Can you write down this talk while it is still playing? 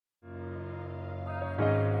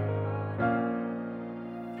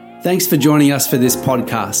Thanks for joining us for this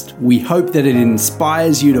podcast. We hope that it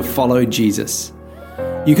inspires you to follow Jesus.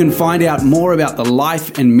 You can find out more about the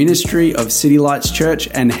life and ministry of City Lights Church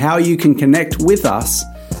and how you can connect with us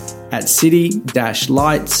at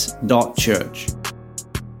city-lights.church.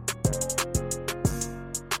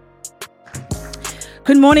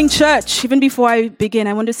 Good morning, church. Even before I begin,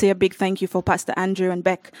 I want to say a big thank you for Pastor Andrew and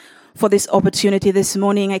Beck for this opportunity this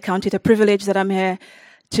morning. I count it a privilege that I'm here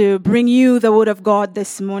to bring you the Word of God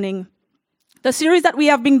this morning. The series that we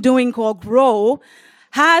have been doing called Grow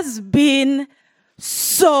has been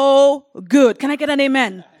so good. Can I get an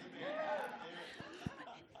amen?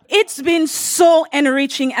 It's been so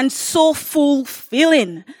enriching and so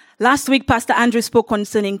fulfilling. Last week, Pastor Andrew spoke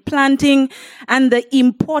concerning planting and the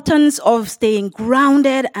importance of staying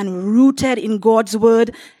grounded and rooted in God's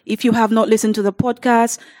Word. If you have not listened to the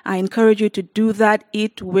podcast, I encourage you to do that.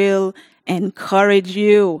 It will encourage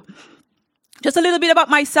you. Just a little bit about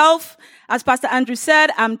myself. As Pastor Andrew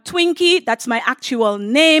said, I'm Twinkee. That's my actual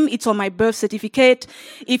name. It's on my birth certificate.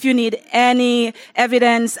 If you need any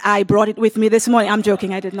evidence, I brought it with me this morning. I'm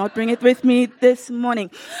joking. I did not bring it with me this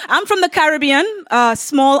morning. I'm from the Caribbean, a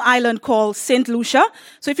small island called St. Lucia.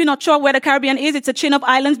 So if you're not sure where the Caribbean is, it's a chain of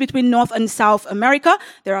islands between North and South America.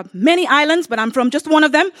 There are many islands, but I'm from just one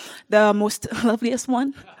of them, the most loveliest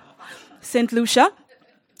one, St. Lucia.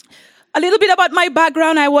 A little bit about my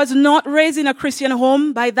background. I was not raised in a Christian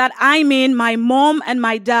home. By that, I mean my mom and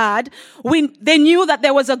my dad, they knew that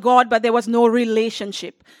there was a God, but there was no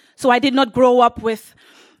relationship. So I did not grow up with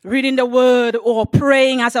reading the Word or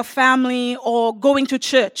praying as a family or going to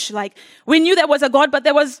church. Like, we knew there was a God, but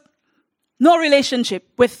there was no relationship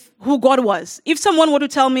with who God was. If someone were to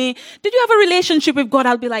tell me, did you have a relationship with God?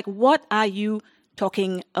 I'll be like, what are you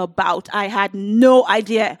talking about? I had no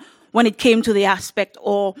idea when it came to the aspect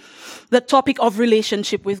or the topic of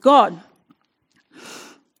relationship with God.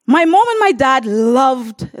 My mom and my dad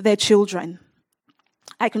loved their children.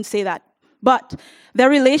 I can say that. But their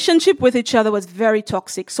relationship with each other was very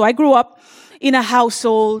toxic. So I grew up in a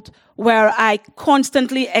household where I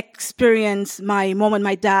constantly experienced my mom and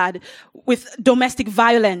my dad with domestic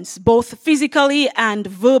violence, both physically and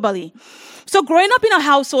verbally. So growing up in a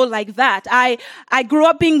household like that, I grew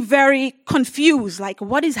up being very confused. Like,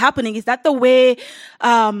 what is happening? Is that the way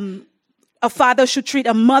a father should treat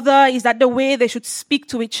a mother? Is that the way they should speak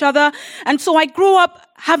to each other? And so I grew up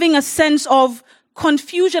having a sense of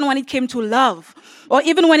confusion when it came to love, or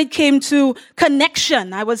even when it came to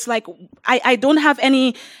connection. I was like, I don't have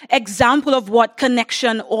any example of what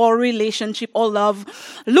connection or relationship or love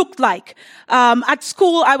looked like. At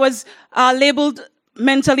school, I was labeled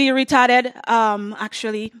mentally retarded,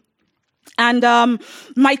 actually. And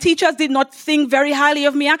my teachers did not think very highly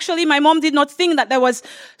of me. Actually, my mom did not think that there was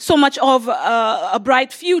so much of a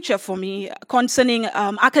bright future for me concerning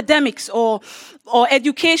academics or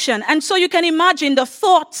education. And so you can imagine the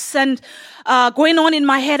thoughts and going on in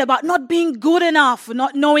my head about not being good enough,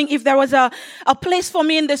 not knowing if there was a place for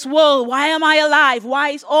me in this world. Why am I alive?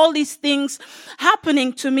 Why is all these things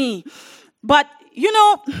happening to me? But you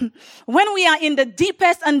know, when we are in the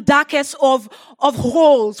deepest and darkest of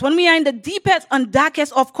holes, when we are in the deepest and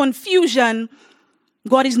darkest of confusion,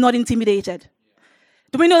 God is not intimidated.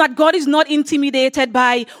 Do we know that God is not intimidated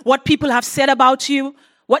by what people have said about you,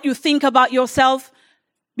 what you think about yourself?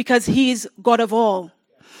 Because He is God of all.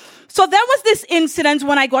 So there was this incident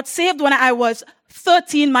when I got saved when I was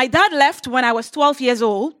 13. My dad left when I was 12 years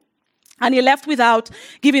old. And he left without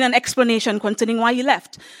giving an explanation concerning why he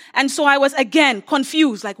left. And so I was again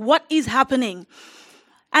confused, like, what is happening?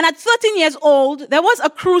 And at 13 years old, there was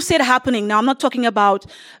a crusade happening. Now, I'm not talking about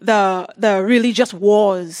the religious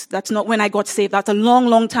wars. That's not when I got saved. That's a long,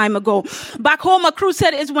 long time ago. Back home, a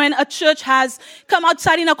crusade is when a church has come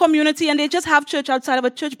outside in a community and they just have church outside of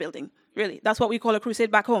a church building. Really, that's what we call a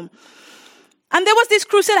crusade back home. And there was this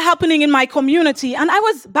crusade happening in my community, and I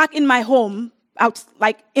was back in my home, out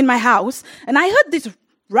like in my house, and I heard this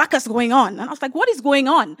ruckus going on, and I was like, what is going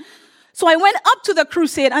on? So I went up to the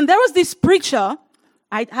crusade, and there was this preacher.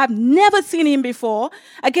 I have never seen him before.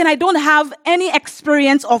 Again, I don't have any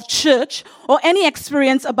experience of church or any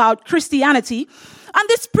experience about Christianity. And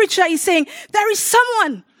this preacher is saying, there is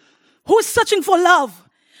someone who is searching for love.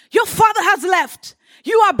 Your father has left.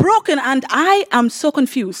 You are broken. And I am so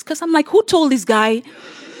confused because I'm like, who told this guy?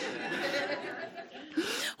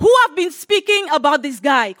 Who have been speaking about this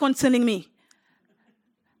guy concerning me?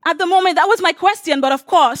 At the moment, that was my question. But of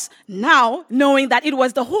course, now knowing that it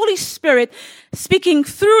was the Holy Spirit speaking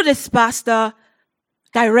through this pastor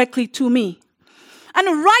directly to me. And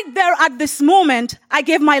right there at this moment, I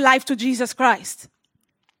gave my life to Jesus Christ.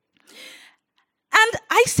 And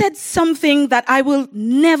I I said something that I will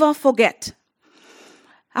never forget.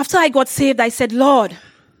 After I got saved, I said, Lord,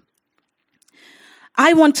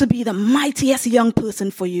 I want to be the mightiest young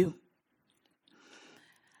person for you.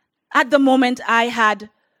 At the moment, I had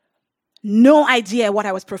no idea what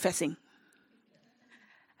I was professing.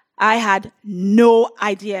 I had no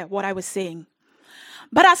idea what I was saying.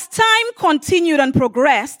 But as time continued and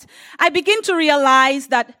progressed, I began to realize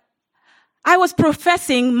that I was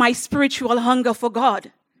professing my spiritual hunger for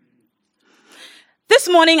God. This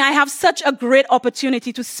morning, I have such a great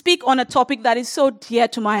opportunity to speak on a topic that is so dear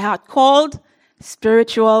to my heart called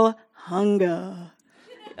spiritual hunger.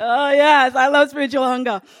 Oh, yes, I love spiritual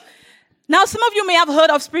hunger. Now, some of you may have heard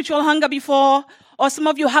of spiritual hunger before, or some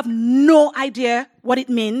of you have no idea what it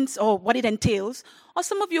means or what it entails, or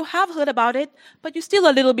some of you have heard about it, but you're still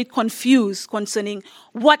a little bit confused concerning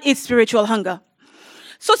what is spiritual hunger.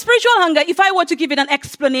 So spiritual hunger, if I were to give it an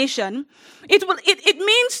explanation, it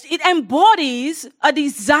means it embodies a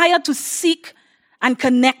desire to seek and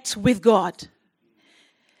connect with God.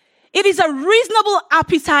 It is a reasonable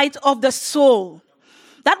appetite of the soul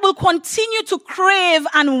that will continue to crave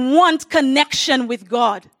and want connection with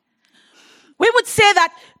God. We would say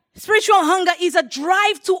that spiritual hunger is a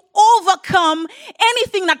drive to overcome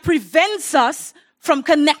anything that prevents us from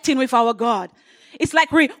connecting with our God. It's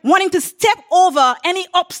like we're wanting to step over any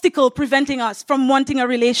obstacle preventing us from wanting a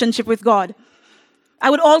relationship with God.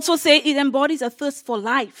 I would also say it embodies a thirst for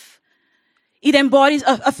life. It embodies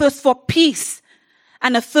a thirst for peace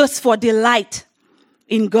and a thirst for delight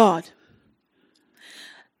in God.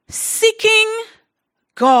 Seeking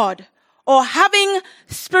God or having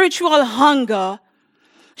spiritual hunger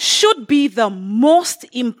should be the most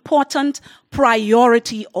important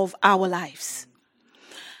priority of our lives.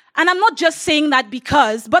 And I'm not just saying that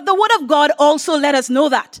but the word of God also let us know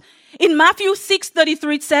that. In Matthew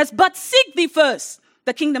 6:33 it says, "But seek thee first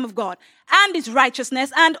the kingdom of God and his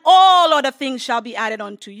righteousness, and all other things shall be added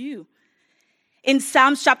unto you." In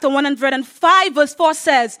Psalms chapter 105 verse 4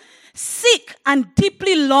 says, "Seek and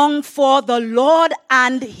deeply long for the Lord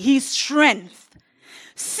and his strength.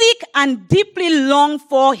 Seek and deeply long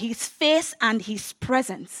for his face and his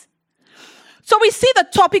presence." So we see the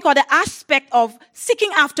topic or the aspect of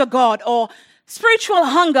seeking after God or spiritual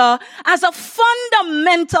hunger as a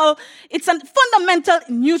fundamental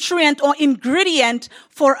nutrient or ingredient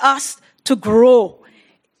for us to grow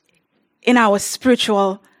in our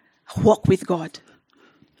spiritual walk with God.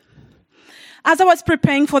 As I was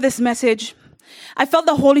preparing for this message, I felt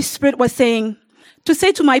the Holy Spirit was saying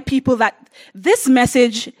to my people that this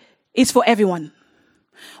message is for everyone.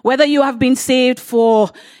 Whether you have been saved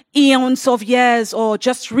for eons of years or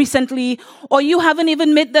just recently, or you haven't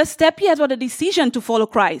even made the step yet or the decision to follow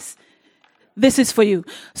Christ, this is for you.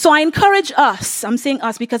 So I encourage us, I'm saying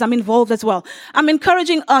us because I'm involved as well. I'm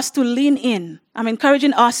encouraging us to lean in. I'm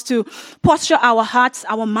encouraging us to posture our hearts,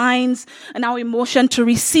 our minds, and our emotion to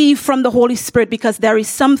receive from the Holy Spirit, because there is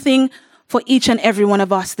something for each and every one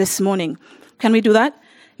of us this morning. Can we do that?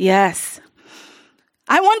 Yes.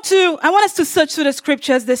 I want us to search through the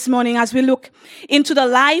scriptures this morning as we look into the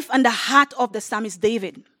life and the heart of the psalmist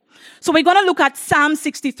David. So we're going to look at Psalm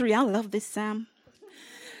 63. I love this psalm.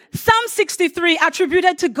 Psalm 63,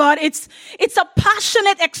 attributed to God, it's a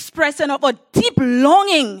passionate expression of a deep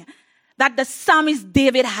longing that the psalmist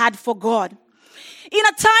David had for God. In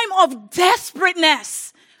a time of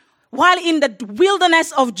desperateness, while in the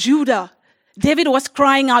wilderness of Judah, David was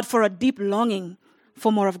crying out for a deep longing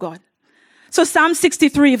for more of God. So Psalm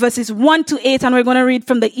 63 verses 1-8, and we're going to read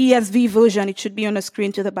from the ESV version. It should be on the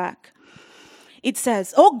screen to the back. It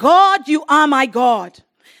says, "Oh God, you are my God.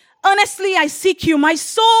 Earnestly I seek you. My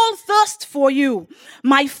soul thirsts for you.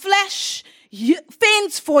 My flesh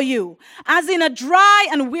faints for you, as in a dry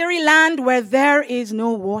and weary land where there is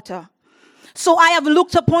no water. So I have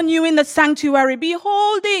looked upon you in the sanctuary,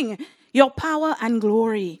 beholding your power and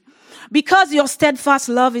glory. Because your steadfast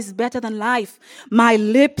love is better than life, my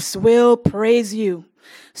lips will praise you.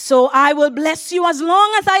 So I will bless you as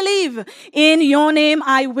long as I live. In your name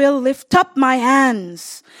I will lift up my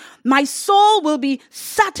hands. My soul will be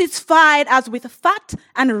satisfied as with fat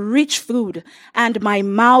and rich food, and my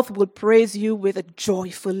mouth will praise you with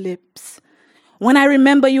joyful lips. When I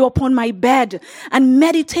remember you upon my bed and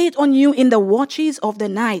meditate on you in the watches of the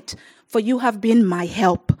night, for you have been my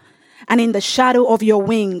help. And in the shadow of your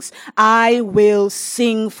wings, I will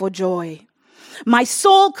sing for joy. My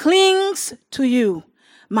soul clings to you.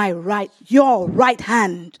 Your right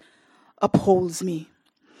hand upholds me."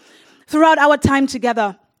 Throughout our time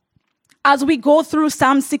together, as we go through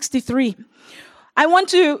Psalm 63, I want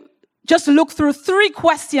to just look through 3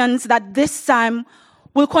 questions that this psalm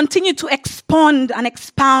we'll continue to expound and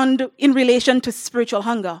expound in relation to spiritual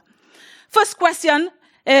hunger. First question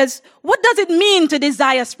is, what does it mean to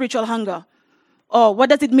desire spiritual hunger? Or what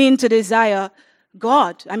does it mean to desire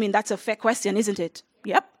God? I mean, that's a fair question, isn't it?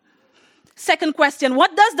 Yep. Second question,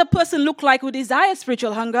 what does the person look like who desires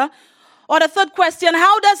spiritual hunger? Or the third question,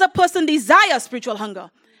 how does a person desire spiritual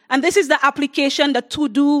hunger? And this is the application, the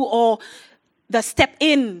to-do, or the step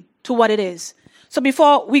in to what it is. So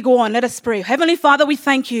before we go on, let us pray. Heavenly Father, we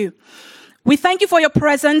thank you. We thank you for your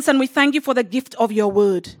presence, and we thank you for the gift of your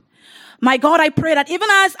word. My God, I pray that even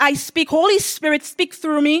as I speak, Holy Spirit, speak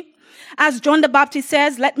through me. As John the Baptist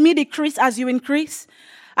says, let me decrease as you increase.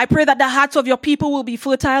 I pray that the hearts of your people will be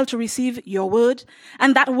fertile to receive your word,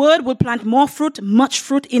 and that word will plant more fruit, much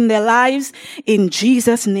fruit in their lives. In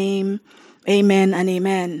Jesus' name, amen and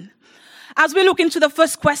amen. As we look into the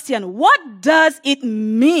first question, what does it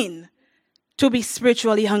mean to be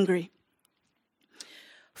spiritually hungry?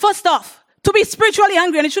 First off, to be spiritually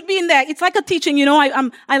hungry, and it should be in there. It's like a teaching,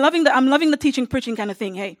 I'm loving the teaching, preaching kind of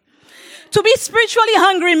thing. Hey. To be spiritually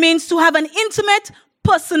hungry means to have an intimate,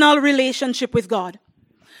 personal relationship with God.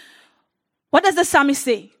 What does the psalmist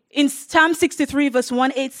say? In Psalm 63, verse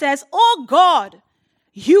 1, it says, "Oh God,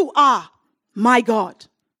 you are my God."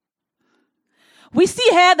 We see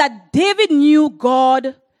here that David knew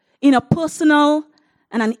God in a personal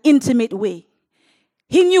and an intimate way.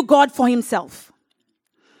 He knew God for himself.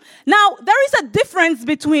 Now, there is a difference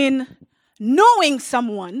between knowing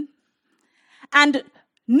someone and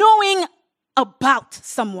knowing about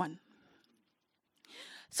someone.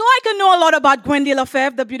 So I can know a lot about Gwendy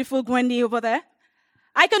Lefebvre, the beautiful Gwendy over there.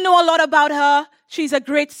 I can know a lot about her. She's a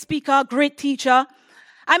great speaker, great teacher.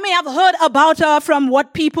 I may have heard about her from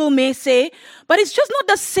what people may say, but it's just not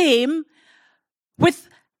the same with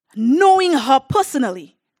knowing her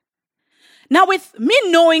personally. Now, with me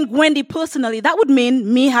knowing Gwendy personally, that would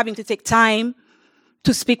mean me having to take time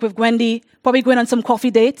to speak with Gwendy, probably going on some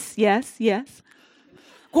coffee dates. Yes.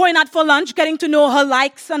 Going out for lunch, getting to know her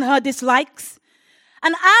likes and her dislikes.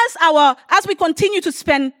 And as we continue to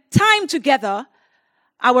spend time together,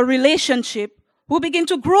 our relationship will begin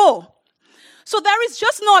to grow. So there is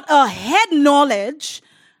just not a head knowledge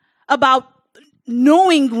about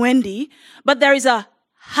knowing Gwendy, but there is a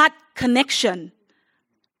heart connection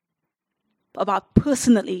about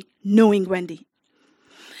personally knowing Gwendy.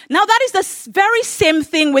 Now that is the very same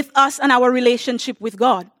thing with us and our relationship with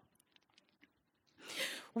God.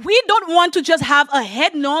 We don't want to just have a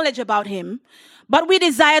head knowledge about him, but we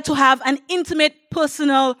desire to have an intimate,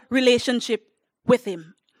 personal relationship with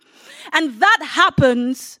him. And that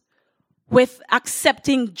happens with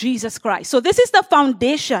accepting Jesus Christ. So this is the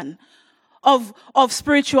foundation of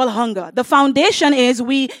spiritual hunger. The foundation is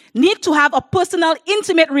we need to have a personal,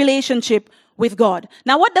 intimate relationship with God.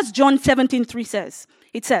 Now, what does John 17:3 says?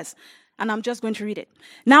 It says, and I'm just going to read it.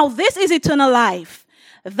 "Now this is eternal life,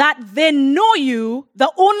 that they know you,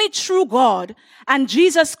 the only true God, and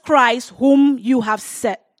Jesus Christ, whom you have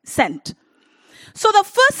sent." So the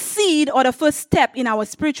first seed or the first step in our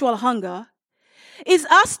spiritual hunger is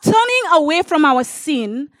us turning away from our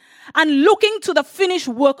sin and looking to the finished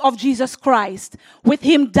work of Jesus Christ, with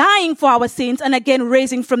him dying for our sins and again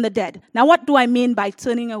raising from the dead. Now, what do I mean by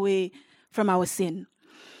turning away from our sin?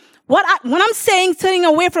 When I'm saying turning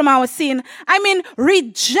away from our sin, I mean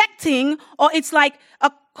rejecting, or it's like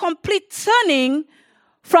a complete turning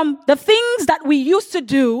from the things that we used to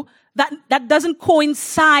do that doesn't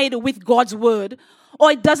coincide with God's word,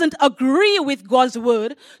 or it doesn't agree with God's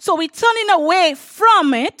word. So we're turning away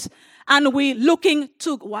from it and we're looking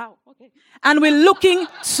to, and we're looking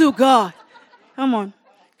to God. Come on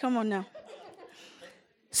now.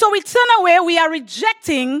 So we turn away, we are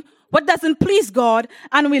rejecting what doesn't please God,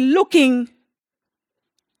 and we're looking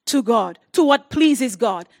to God, to what pleases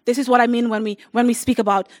God. This is what I mean when we speak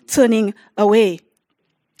about turning away.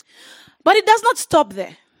 But it does not stop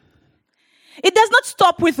there. It does not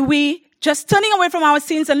stop with we just turning away from our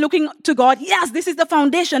sins and looking to God. Yes, this is the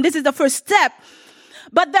foundation. This is the first step.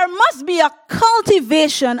 But there must be a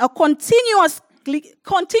cultivation, a continuous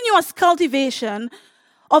cultivation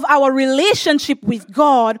of our relationship with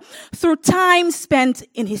God through time spent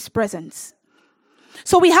in his presence.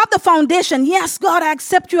 So we have the foundation. Yes, God, I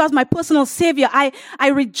accept you as my personal savior. I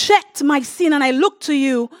reject my sin and I look to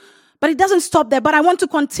you. But it doesn't stop there. But I want to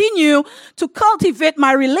continue to cultivate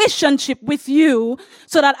my relationship with you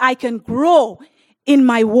so that I can grow in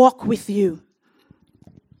my walk with you.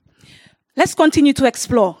 Let's continue to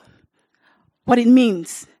explore what it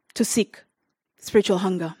means to seek spiritual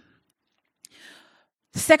hunger.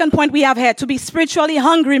 The second point we have here, to be spiritually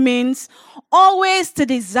hungry, means always to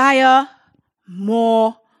desire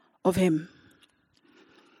more of him.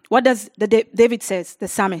 What does David says, the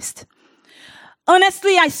psalmist?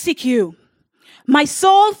 Earnestly I seek you. My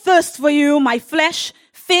soul thirsts for you. My flesh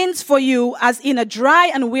faints for you as in a dry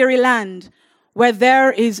and weary land where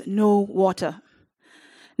there is no water.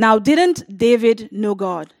 Now, didn't David know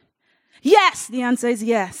God? Yes, the answer is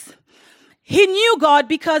yes. He knew God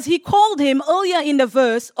because he called him earlier in the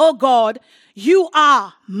verse, "Oh God, you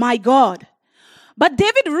are my God." But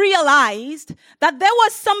David realized that there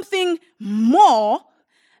was something more.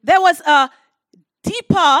 There was a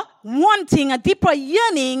deeper wanting, a deeper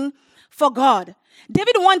yearning for God.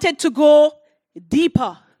 David wanted to go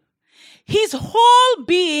deeper. His whole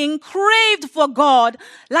being craved for God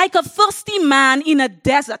like a thirsty man in a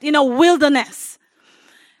desert, in a wilderness.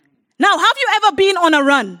 Now, have you ever been on a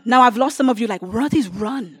run? Now, I've lost some of you like, what is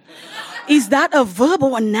run? Is that a verb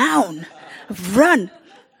or a noun? Run.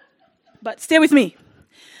 But stay with me.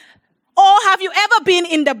 Or have you ever been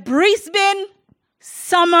in the Brisbane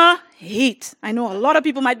summer heat? I know a lot of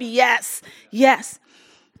people might be yes.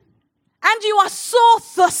 And you are so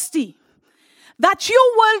thirsty that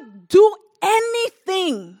you will do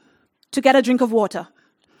anything to get a drink of water.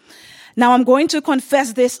 Now, I'm going to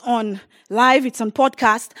confess this on live. It's on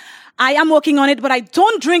podcast. I am working on it, but I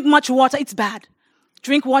don't drink much water. It's bad.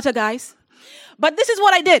 Drink water, guys. But this is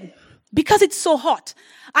what I did. Because it's so hot,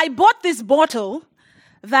 I bought this bottle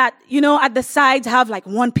that, at the sides have like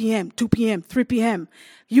 1 p.m., 2 p.m., 3 p.m.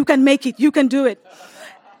 You can make it. You can do it.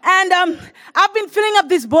 And I've been filling up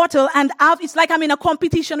this bottle, and it's like I'm in a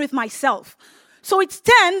competition with myself. So it's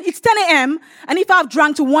 10 a.m., and if I've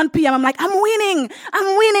drunk to 1 p.m., I'm like, I'm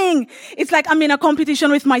winning. It's like I'm in a competition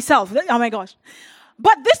with myself. Oh my gosh.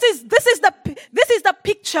 But this is the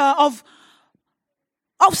picture of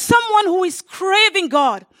someone who is craving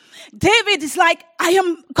God. David is like, I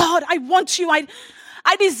am God, I want you. I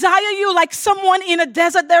desire you like someone in a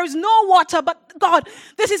desert. There is no water, but God,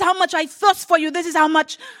 this is how much I thirst for you. This is how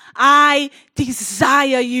much I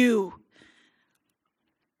desire you.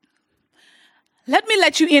 Let me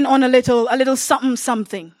let you in on a little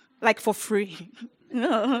something, like for free.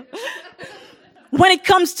 When it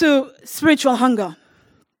comes to spiritual hunger.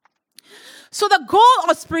 So the goal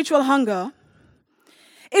of spiritual hunger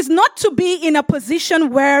is not to be in a position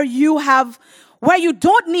where you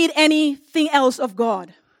don't need anything else of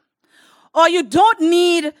God. Or you don't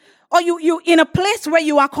need, or you in a place where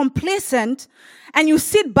you are complacent and you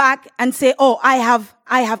sit back and say, "Oh, I have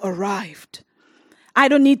arrived. I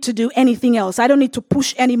don't need to do anything else. I don't need to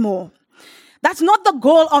push anymore." That's not the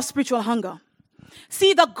goal of spiritual hunger.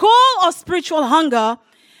 See, the goal of spiritual hunger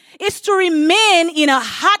is to remain in a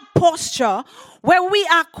heart posture where we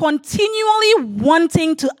are continually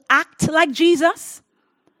wanting to act like Jesus,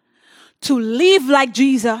 to live like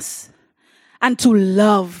Jesus, and to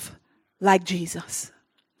love like Jesus.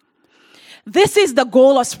 This is the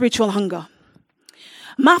goal of spiritual hunger.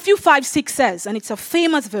 Matthew 5:6 says, and it's a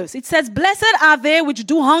famous verse, it says, "Blessed are they which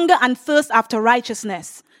do hunger and thirst after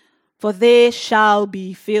righteousness, for they shall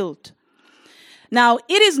be filled." Now,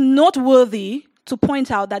 it is noteworthy to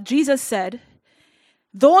point out that Jesus said,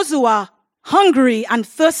 those who are hungry and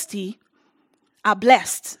thirsty are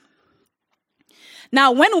blessed.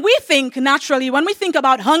 Now, when we think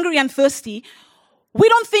about hungry and thirsty, we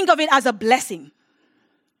don't think of it as a blessing.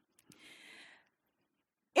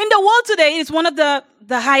 In the world today, it's one of the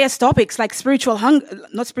highest topics, like spiritual hunger,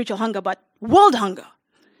 not spiritual hunger, but world hunger.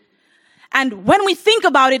 And when we think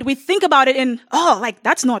about it in,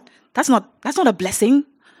 that's not a blessing.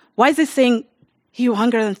 Why is this saying he who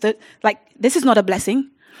hunger and thirst? Like, this is not a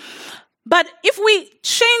blessing. But if we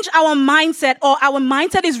change our mindset, or our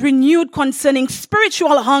mindset is renewed concerning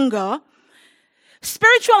spiritual hunger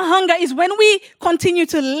is when we continue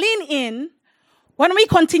to lean in, when we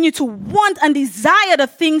continue to want and desire the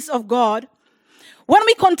things of God, when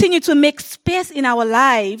we continue to make space in our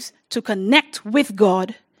lives to connect with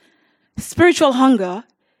God, spiritual hunger,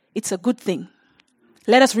 it's a good thing.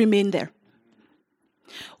 Let us remain there.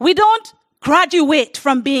 We don't graduate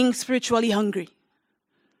from being spiritually hungry.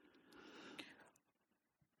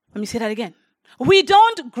 Let me say that again. We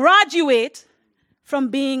don't graduate from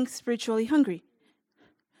being spiritually hungry.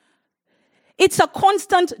 It's a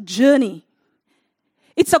constant journey.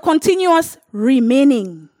 It's a continuous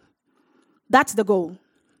remaining. That's the goal.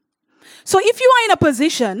 So if you are in a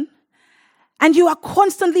position and you are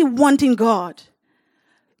constantly wanting God,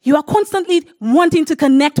 you are constantly wanting to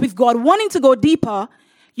connect with God, wanting to go deeper,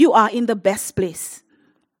 you are in the best place.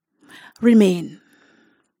 Remain.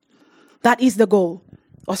 That is the goal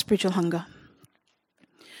of spiritual hunger.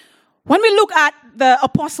 When we look at the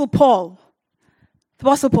Apostle Paul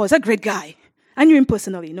is a great guy. I knew him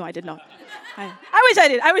personally. No, I did not. I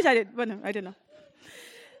wish I did, but no, I did not.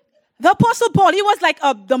 The Apostle Paul, he was like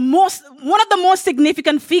one of the most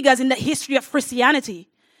significant figures in the history of Christianity.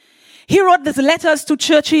 He wrote these letters to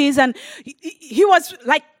churches, and he was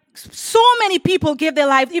like, so many people gave their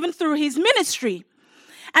lives even through his ministry.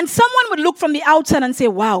 And someone would look from the outside and say,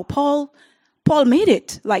 wow, Paul made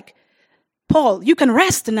it. Like, Paul, you can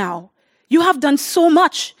rest now. You have done so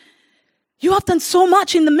much. You have done so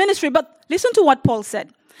much in the ministry. But listen to what Paul said.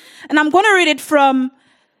 And I'm going to read it from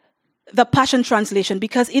the Passion Translation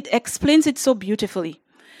because it explains it so beautifully.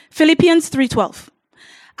 Philippians 3:12.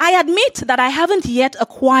 I admit that I haven't yet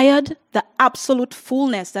acquired the absolute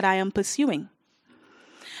fullness that I am pursuing.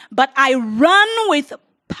 But I run with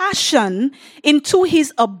passion into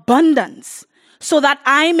his abundance so that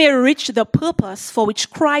I may reach the purpose for which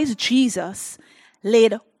Christ Jesus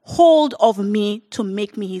laid hold of me to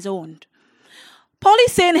make me his own. Paul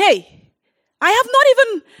is saying, hey, I have not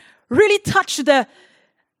even really touched the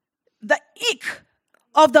ick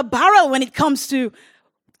of the barrel when it comes to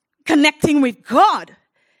connecting with God.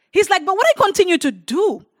 He's like, but what I continue to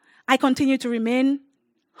do, I continue to remain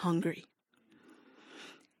hungry.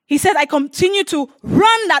 He said, I continue to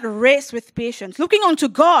run that race with patience, looking unto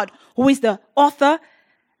God, who is the author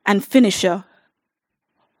and finisher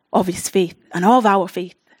of his faith and of our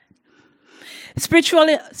faith.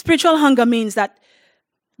 Spiritual hunger means that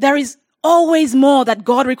there is always more that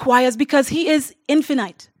God requires because he is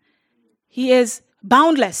infinite. He is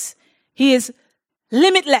boundless. He is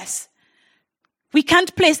limitless. We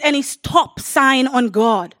can't place any stop sign on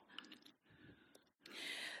God.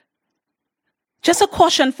 Just a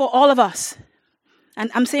caution for all of us. And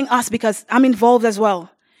I'm saying us because I'm involved as well.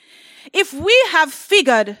 If we have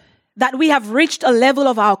figured that we have reached a level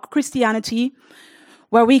of our Christianity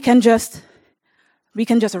where we can just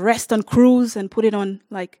rest on cruise and put it on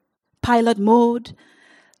like pilot mode,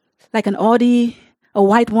 like an Audi, a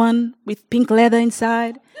white one with pink leather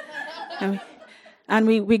inside, and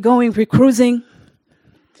we're cruising.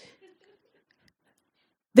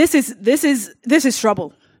 This is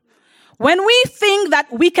trouble. When we think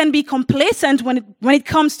that we can be complacent when it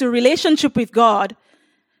comes to relationship with God,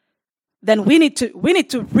 then we need to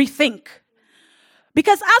rethink.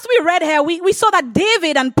 Because as we read here, we saw that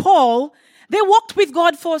David and Paul, they walked with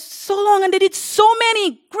God for so long and they did so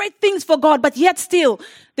many great things for God, but yet still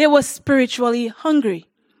they were spiritually hungry.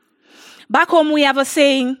 Back home we have a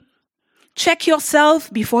saying, check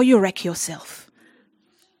yourself before you wreck yourself.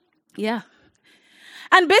 Yeah.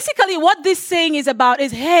 And basically what this saying is about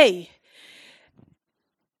is, hey,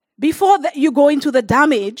 before you go into the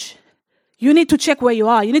damage, you need to check where you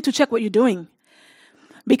are. You need to check what you're doing.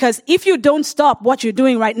 Because if you don't stop what you're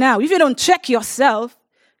doing right now, if you don't check yourself,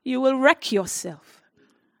 you will wreck yourself.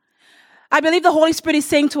 I believe the Holy Spirit is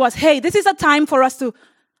saying to us, hey, this is a time for us to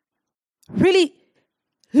really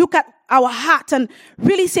look at our heart and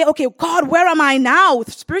really say, okay, God, where am I now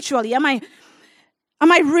spiritually? Am I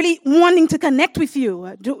really wanting to connect with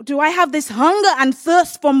you? Do I have this hunger and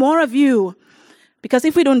thirst for more of you? Because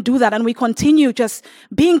if we don't do that and we continue just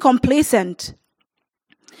being complacent,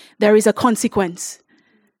 there is a consequence,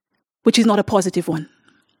 which is not a positive one.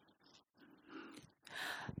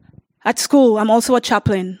 At school, I'm also a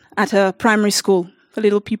chaplain at a primary school for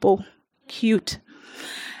little people. Cute.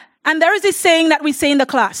 And there is this saying that we say in the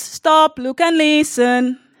class, stop, look, and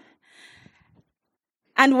listen.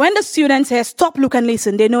 And when the students say, stop, look, and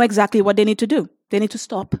listen, they know exactly what they need to do. They need to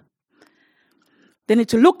stop. They need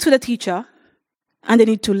to look to the teacher, and they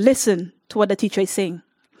need to listen to what the teacher is saying.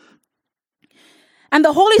 And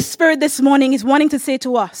the Holy Spirit this morning is wanting to say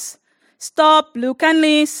to us, stop, look, and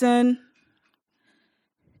listen.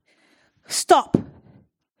 Stop.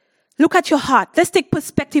 Look at your heart. Let's take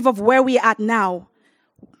perspective of where we're at now.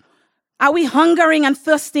 Are we hungering and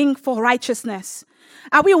thirsting for righteousness?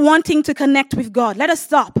 Are we wanting to connect with God? Let us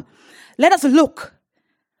stop. Let us look.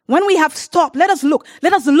 When we have stopped, let us look.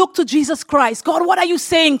 Let us look to Jesus Christ. God, what are you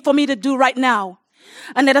saying for me to do right now?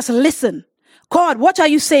 And let us listen. God, what are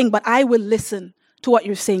you saying? But I will listen to what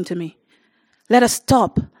you're saying to me. Let us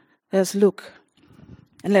stop. Let us look.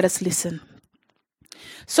 And let us listen.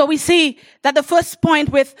 So we see that the first point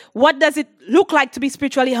with what does it look like to be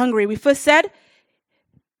spiritually hungry? We first said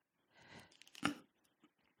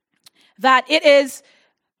that it is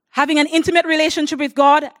having an intimate relationship with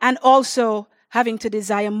God and also having to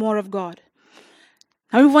desire more of God.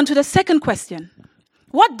 Now we move on to the second question.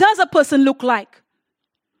 What does a person look like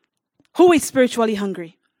who is spiritually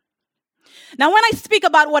hungry? Now when I speak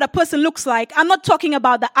about what a person looks like, I'm not talking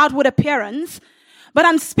about the outward appearance, but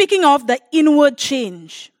I'm speaking of the inward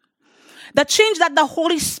change. The change that the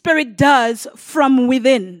Holy Spirit does from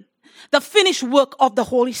within. The finished work of the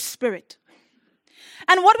Holy Spirit.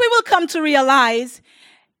 And what we will come to realize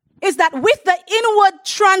is that with the inward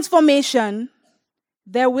transformation,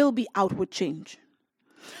 there will be outward change.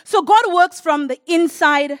 So God works from the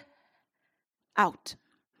inside out.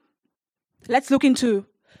 Let's look into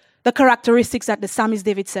the characteristics that the psalmist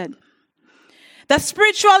David said. The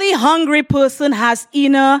spiritually hungry person has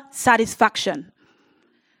inner satisfaction.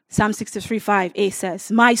 Psalm 63:5a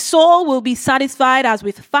says, "My soul will be satisfied as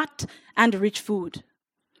with fat and rich food."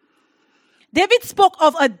 David spoke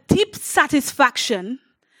of a deep satisfaction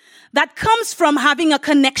that comes from having a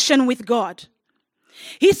connection with God.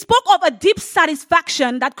 He spoke of a deep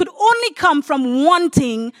satisfaction that could only come from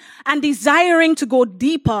wanting and desiring to go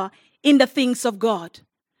deeper in the things of God.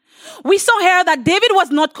 We saw here that David was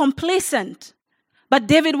not complacent, but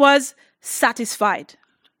David was satisfied.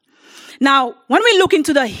 Now, when we look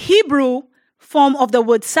into the Hebrew form of the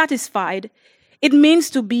word satisfied, it means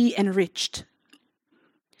to be enriched.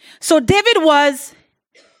 So David was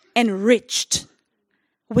enriched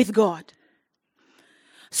with God.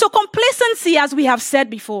 So complacency, as we have said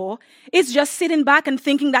before, is just sitting back and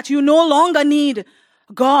thinking that you no longer need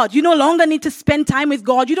God. You no longer need to spend time with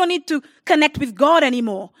God. You don't need to connect with God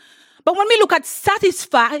anymore. But when we look at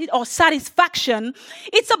satisfied or satisfaction,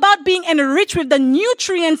 it's about being enriched with the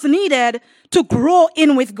nutrients needed to grow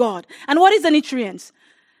in with God. And what is the nutrients?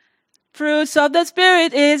 Fruits of the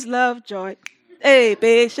Spirit is love, joy,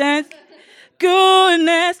 patience,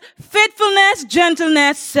 goodness, faithfulness,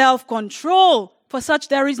 gentleness, self-control. For such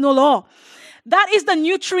there is no law. That is the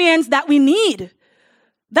nutrients that we need.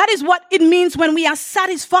 That is what it means when we are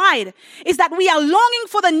satisfied, is that we are longing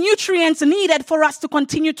for the nutrients needed for us to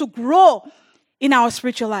continue to grow in our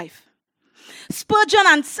spiritual life. Spurgeon,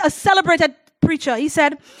 a celebrated preacher, he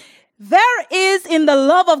said, "There is in the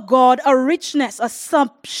love of God a richness, a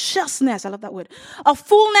sumptuousness," I love that word, "a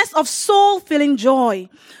fullness of soul-filling joy,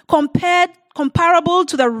 comparable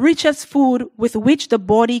to the richest food with which the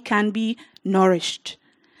body can be nourished."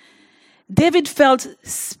 David felt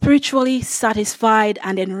spiritually satisfied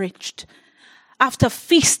and enriched after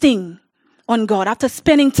feasting on God, after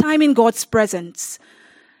spending time in God's presence.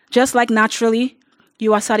 Just like naturally,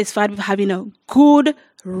 you are satisfied with having a good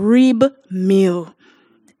rib meal.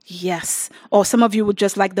 Yes. Or some of you would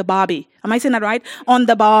just like the Barbie. Am I saying that right? On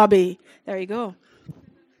the Barbie. There you go.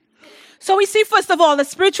 So we see, first of all, the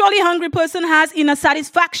spiritually hungry person has inner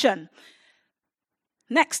satisfaction.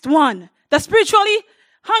 Next one. The spiritually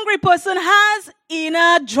hungry person has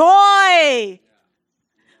inner joy.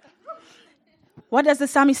 What does the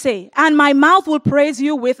psalmist say? "And my mouth will praise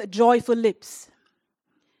you with joyful lips."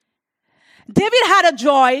 David had a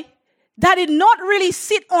joy that did not really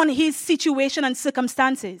sit on his situation and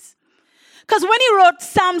circumstances. Because when he wrote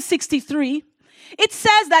Psalm 63, it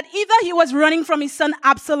says that either he was running from his son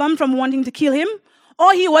Absalom from wanting to kill him,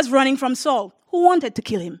 or he was running from Saul, who wanted to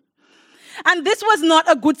kill him. And this was not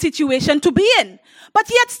a good situation to be in. But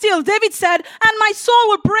yet still, David said, "And my soul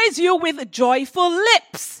will praise you with joyful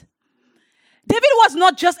lips." David was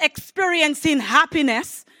not just experiencing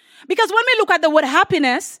happiness, because when we look at the word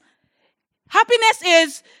happiness, happiness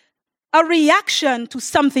is a reaction to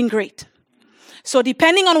something great. So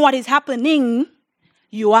depending on what is happening,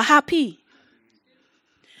 you are happy.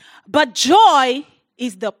 But joy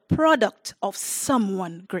is the product of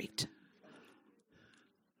someone great.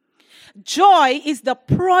 Joy is the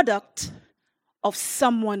product of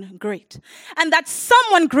someone great. And that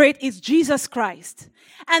someone great is Jesus Christ.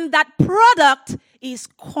 And that product is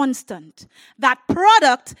constant. That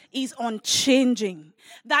product is unchanging.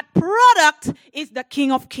 That product is the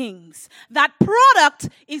King of Kings. That product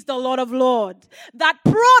is the Lord of Lords. That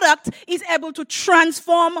product is able to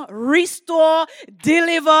transform, restore,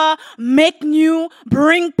 deliver, make new,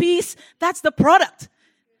 bring peace. That's the product.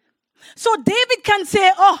 So David can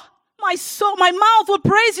say, "Oh, my soul, my mouth will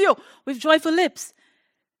praise you with joyful lips,"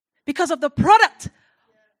 because of the product,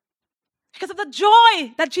 because of the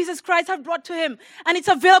joy that Jesus Christ has brought to him. And it's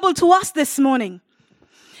available to us this morning.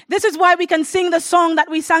 This is why we can sing the song that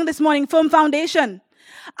we sang this morning, Firm Foundation.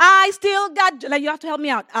 I still got, like, you have to help me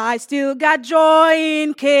out. I still got joy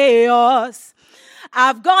in chaos.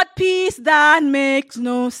 I've got peace that makes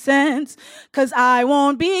no sense, 'cause I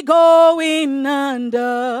won't be going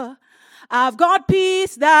under. I've got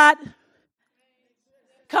peace that,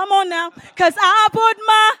 come on now, 'cause I put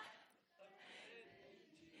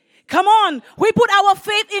come on, we put our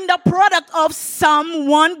faith in the product of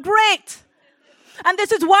someone great. And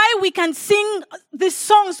this is why we can sing this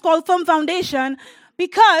song called Firm Foundation,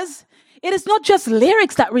 because it is not just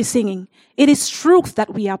lyrics that we're singing, it is truth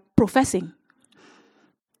that we are professing.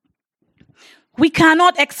 We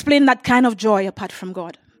cannot explain that kind of joy apart from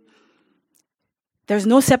God. There's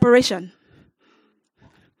no separation.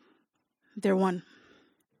 They're one.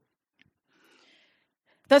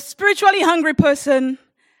 The spiritually hungry person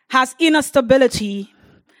has inner stability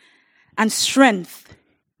and strength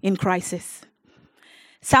in crisis.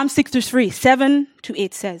 Psalm 63,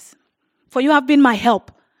 7-8 says, "For you have been my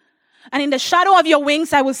help, and in the shadow of your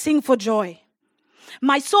wings I will sing for joy.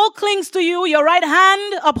 My soul clings to you, your right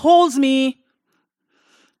hand upholds me."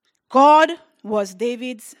 God was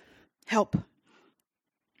David's help.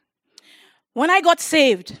 When I got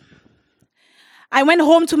saved, I went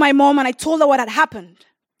home to my mom and I told her what had happened.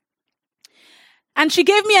 And she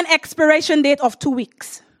gave me an expiration date of 2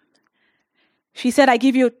 weeks. She said, "I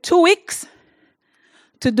give you 2 weeks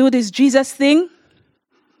to do this Jesus thing,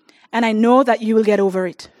 and I know that you will get over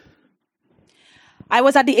it." I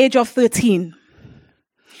was at the age of 13.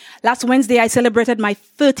 Last Wednesday, I celebrated my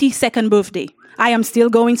 32nd birthday. I am still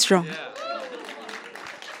going strong. Yeah.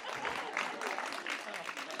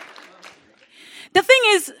 The thing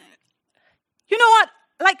is, you know what?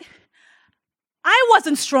 Like, I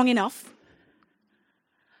wasn't strong enough,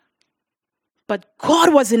 but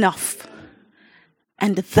God was enough,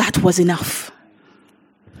 and that was enough.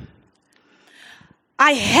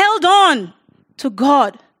 I held on to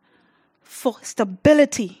God for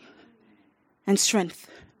stability and strength.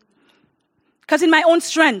 Because in my own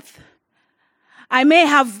strength, I may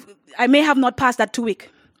have not passed that 2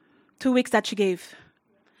 weeks that she gave.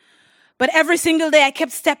 But every single day I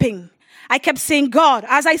kept stepping. I kept saying, "God,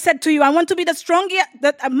 as I said to you, I want to be the strongest,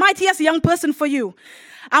 the mightiest young person for you.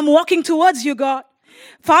 I'm walking towards you, God.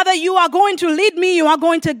 Father, you are going to lead me. You are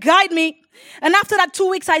going to guide me." And after that 2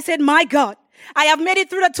 weeks, I said, "My God, I have made it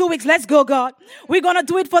through the 2 weeks. Let's go, God. We're going to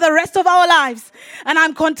do it for the rest of our lives." And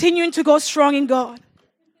I'm continuing to go strong in God.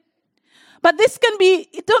 But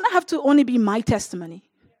it don't have to only be my testimony.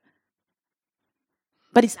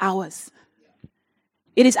 But it's ours.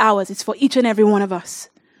 It is ours. It's for each and every one of us.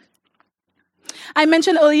 I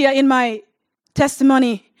mentioned earlier in my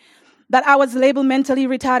testimony that I was labeled mentally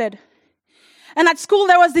retarded. And at school,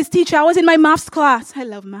 there was this teacher. I was in my maths class. I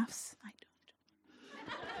love maths.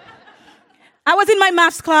 I was in my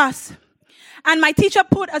maths class. And my teacher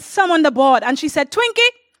put a sum on the board. And she said,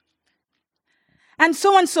 "Twinkee." And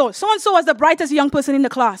so-and-so was the brightest young person in the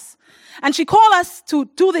class. And she called us to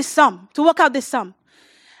do this sum, to work out this sum.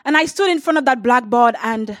 And I stood in front of that blackboard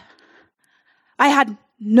and I had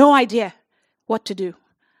no idea what to do.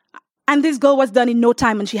 And this girl was done in no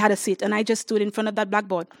time and she had a seat. And I just stood in front of that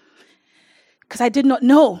blackboard because I did not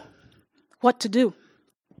know what to do.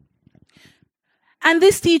 And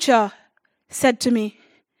this teacher said to me,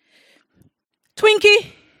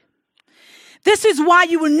 "Twinkee, this is why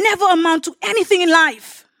you will never amount to anything in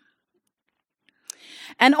life."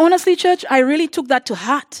 And honestly, church, I really took that to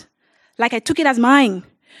heart. Like I took it as mine.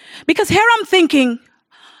 Because here I'm thinking,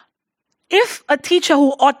 if a teacher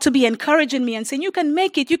who ought to be encouraging me and saying, "You can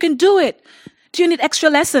make it, you can do it. Do you need extra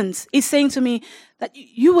lessons?" is saying to me that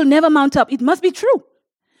you will never mount up. It must be true.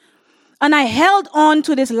 And I held on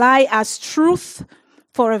to this lie as truth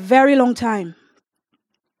for a very long time.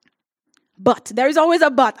 But, there is always a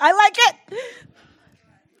but. I like it.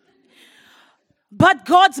 But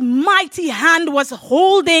God's mighty hand was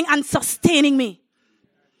holding and sustaining me.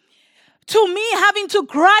 To me, having to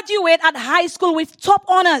graduate at high school with top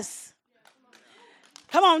honors.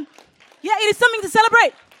 Come on. Yeah, it is something to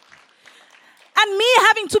celebrate. And me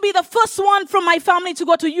having to be the first one from my family to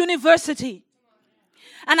go to university.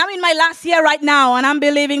 And I'm in my last year right now, and I'm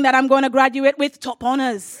believing that I'm going to graduate with top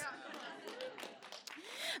honors.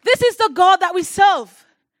 This is the God that we serve.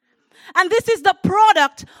 And this is the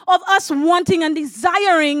product of us wanting and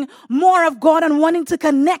desiring more of God and wanting to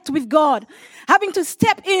connect with God. Having to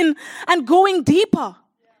step in and going deeper.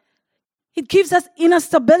 It gives us inner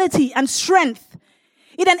stability and strength.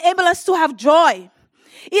 It enables us to have joy.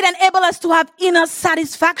 It enables us to have inner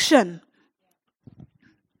satisfaction.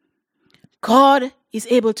 God is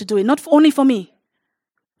able to do it, not only for me,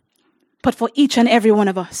 but for each and every one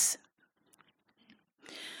of us.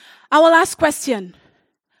 Our last question,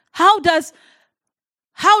 how does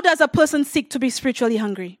a person seek to be spiritually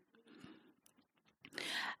hungry?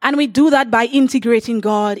 And we do that by integrating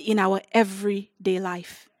God in our everyday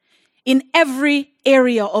life, in every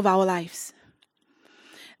area of our lives.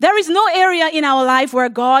 There is no area in our life where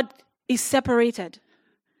God is separated.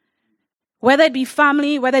 Whether it be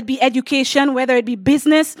family, whether it be education, whether it be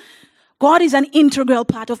business, God is an integral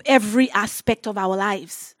part of every aspect of our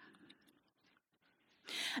lives.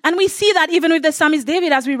 And we see that even with the psalmist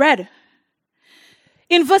David, as we read.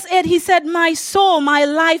 In verse 8, he said, "My soul, my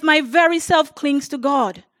life, my very self clings to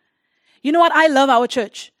God." You know what? I love our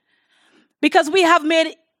church. Because we have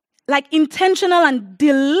made intentional and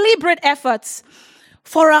deliberate efforts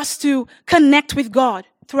for us to connect with God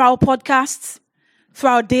through our podcasts, through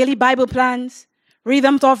our daily Bible plans,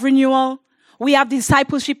 rhythms of renewal. We have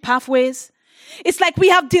discipleship pathways. It's like we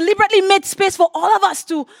have deliberately made space for all of us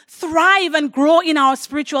to thrive and grow in our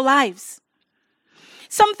spiritual lives.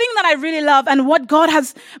 Something that I really love and what God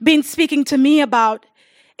has been speaking to me about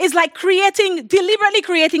is like deliberately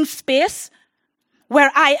creating space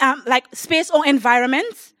where I am, like space or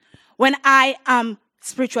environments when I am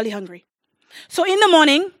spiritually hungry. So in the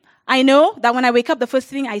morning, I know that when I wake up, the first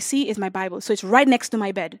thing I see is my Bible. So it's right next to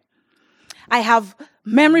my bed. I have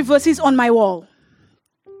memory verses on my wall.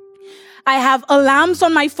 I have alarms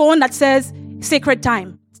on my phone that says sacred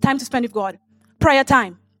time. It's time to spend with God. Prayer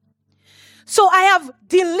time. So I have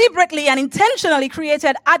deliberately and intentionally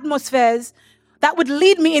created atmospheres that would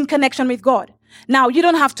lead me in connection with God. Now, you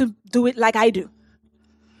don't have to do it like I do.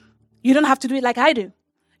 You don't have to do it like I do.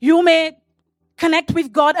 You may connect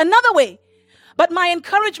with God another way. But my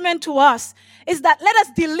encouragement to us is that let us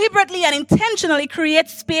deliberately and intentionally create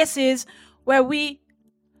spaces where we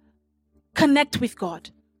connect with God.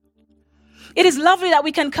 It is lovely that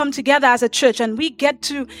we can come together as a church and we get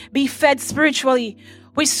to be fed spiritually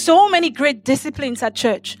with so many great disciplines at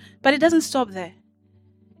church. But it doesn't stop there.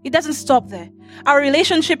 It doesn't stop there. Our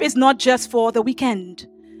relationship is not just for the weekend,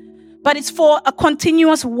 but it's for a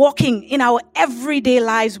continuous walking in our everyday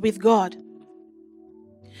lives with God.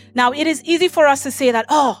 Now, it is easy for us to say that,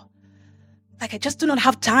 I just do not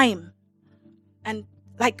have time. And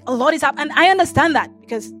a lot is happening. And I understand that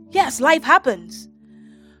because, yes, life happens.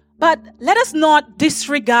 But let us not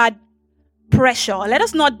disregard pressure. Let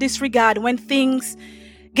us not disregard when things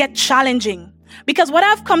get challenging. Because what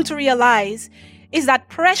I've come to realize is that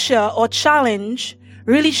pressure or challenge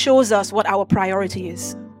really shows us what our priority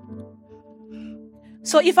is.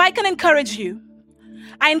 So if I can encourage you,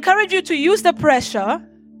 I encourage you to use the pressure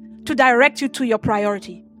to direct you to your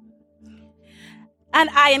priority.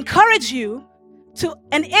 And I encourage you to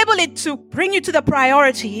enable it to bring you to the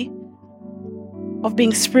priority of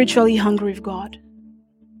being spiritually hungry with God.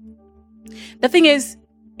 The thing is,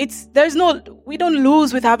 we don't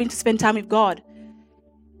lose with having to spend time with God.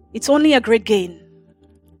 It's only a great gain.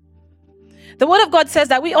 The Word of God says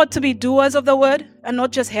that we ought to be doers of the Word and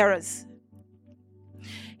not just hearers.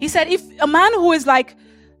 He said, if a man who is like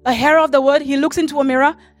a hearer of the Word, he looks into a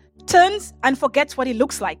mirror, turns and forgets what he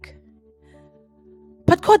looks like.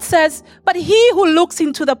 But God says, but he who looks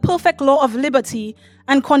into the perfect law of liberty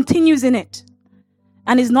and continues in it,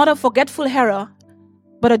 and is not a forgetful hearer,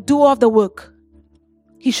 but a doer of the work,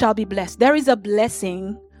 he shall be blessed. There is a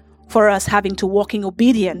blessing for us having to walk in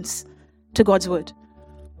obedience to God's word.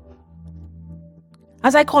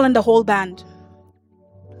 As I call in the whole band,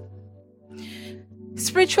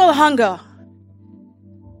 spiritual hunger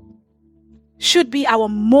should be our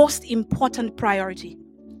most important priority.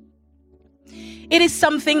 It is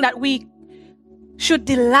something that we should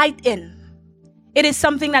delight in. It is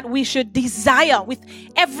something that we should desire with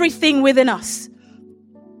everything within us.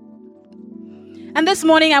 And this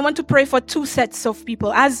morning, I want to pray for two sets of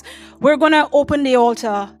people as we're going to open the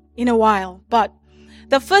altar in a while. But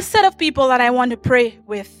the first set of people that I want to pray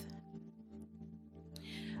with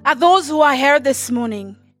are those who are here this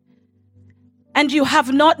morning and you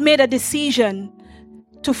have not made a decision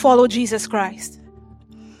to follow Jesus Christ.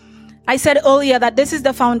 I said earlier that this is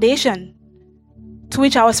the foundation to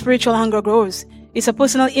which our spiritual hunger grows. It's a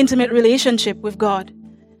personal, intimate relationship with God.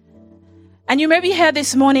 And you may be here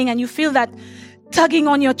this morning and you feel that tugging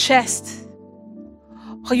on your chest.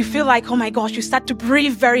 Or you feel like, oh my gosh, you start to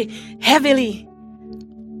breathe very heavily.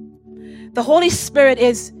 The Holy Spirit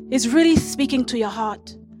is really speaking to your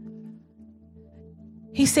heart.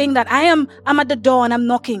 He's saying that I'm at the door and I'm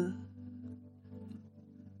knocking.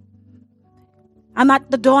 I'm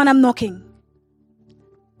at the door and I'm knocking.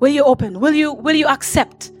 Will you open? Will you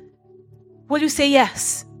accept? Will you say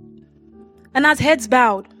yes? And as heads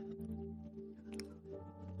bowed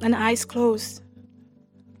and eyes closed,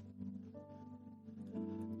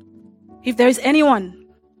 if there is anyone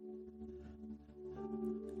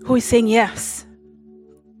who is saying yes,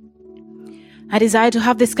 I desire to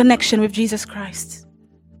have this connection with Jesus Christ.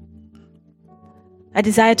 I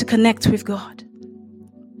desire to connect with God.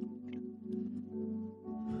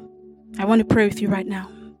 I want to pray with you right now.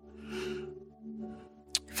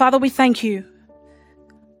 Father, we thank you.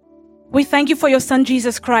 We thank you for your Son,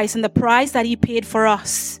 Jesus Christ, and the price that he paid for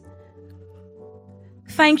us.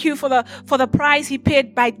 Thank you for the price he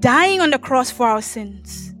paid by dying on the cross for our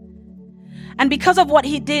sins. And because of what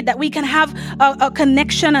he did, that we can have a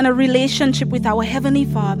connection and a relationship with our Heavenly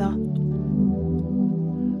Father.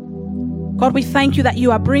 God, we thank you that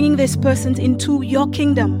you are bringing this person into your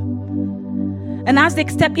kingdom. And as they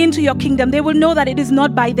step into your kingdom, they will know that it is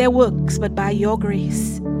not by their works, but by your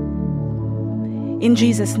grace. In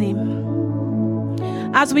Jesus' name.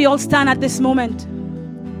 As we all stand at this moment,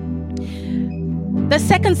 the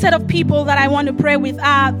second set of people that I want to pray with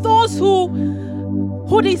are those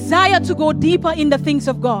who desire to go deeper in the things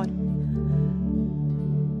of God.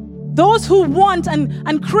 Those who want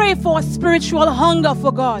and crave for a spiritual hunger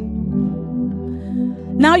for God.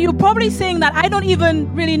 Now you're probably saying that I don't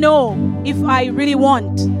even really know if I really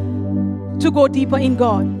want to go deeper in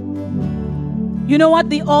God. You know what?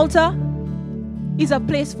 The altar is a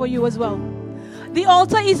place for you as well. The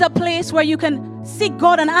altar is a place where you can seek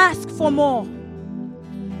God and ask for more.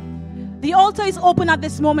 The altar is open at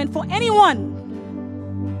this moment for anyone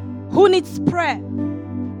who needs prayer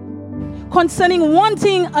concerning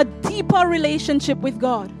wanting a deeper relationship with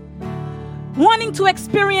God, wanting to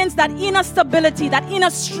experience that inner stability, that inner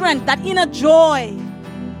strength, that inner joy,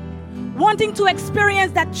 wanting to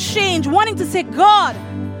experience that change, wanting to say, God,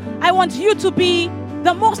 I want you to be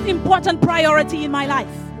the most important priority in my life.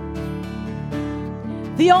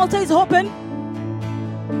 The altar is open,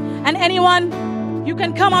 and anyone, you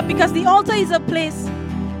can come up, because the altar is a place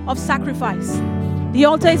of sacrifice. The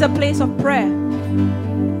altar is a place of prayer.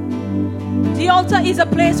 The altar is a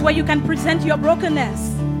place where you can present your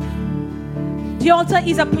brokenness. The altar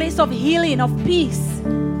is a place of healing, of peace.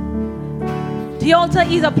 The altar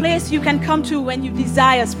is a place you can come to when you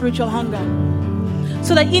desire spiritual hunger.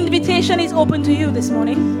 So the invitation is open to you this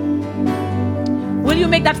morning. Will you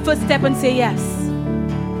make that first step and say yes?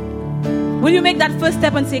 Will you make that first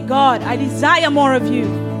step and say, God, I desire more of you?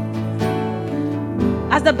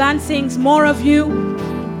 As the band sings, more of you,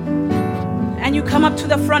 and you come up to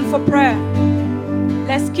the front for prayer,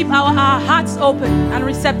 let's keep our hearts open and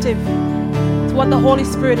receptive to what the Holy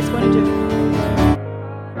Spirit is going to do.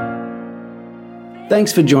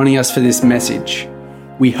 Thanks for joining us for this message.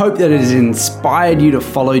 We hope that it has inspired you to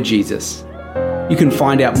follow Jesus. You can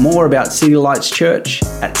find out more about City Lights Church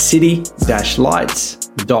at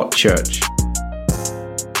city-lights.church.